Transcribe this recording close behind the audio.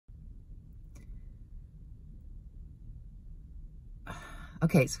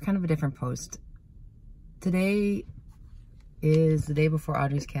Okay, so kind of a different post. Today is the day before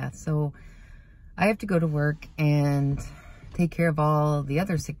Audrey's cath, so I have to go to work and take care of all the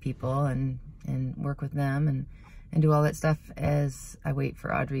other sick people and work with them and do all that stuff as I wait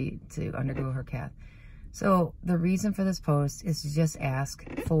for Audrey to undergo her cath. So the reason for this post is to just ask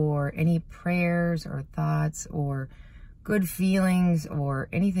for any prayers or thoughts or good feelings or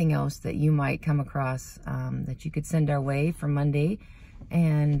anything else that you might come across that you could send our way for Monday,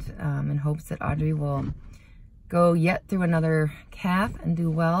 and in hopes that Audrey will go yet through another cath and do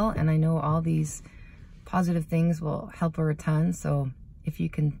well. And I know all these positive things will help her a ton. So if you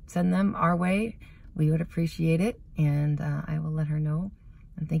can send them our way, we would appreciate it. And I will let her know.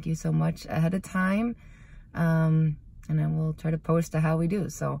 And thank you so much ahead of time. And I will try to post how we do.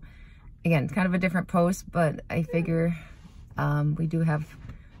 So again, it's kind of a different post, but I figure we do have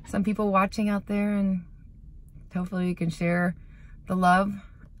some people watching out there, and hopefully we can share the love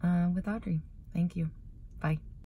with Audrey. Thank you. Bye.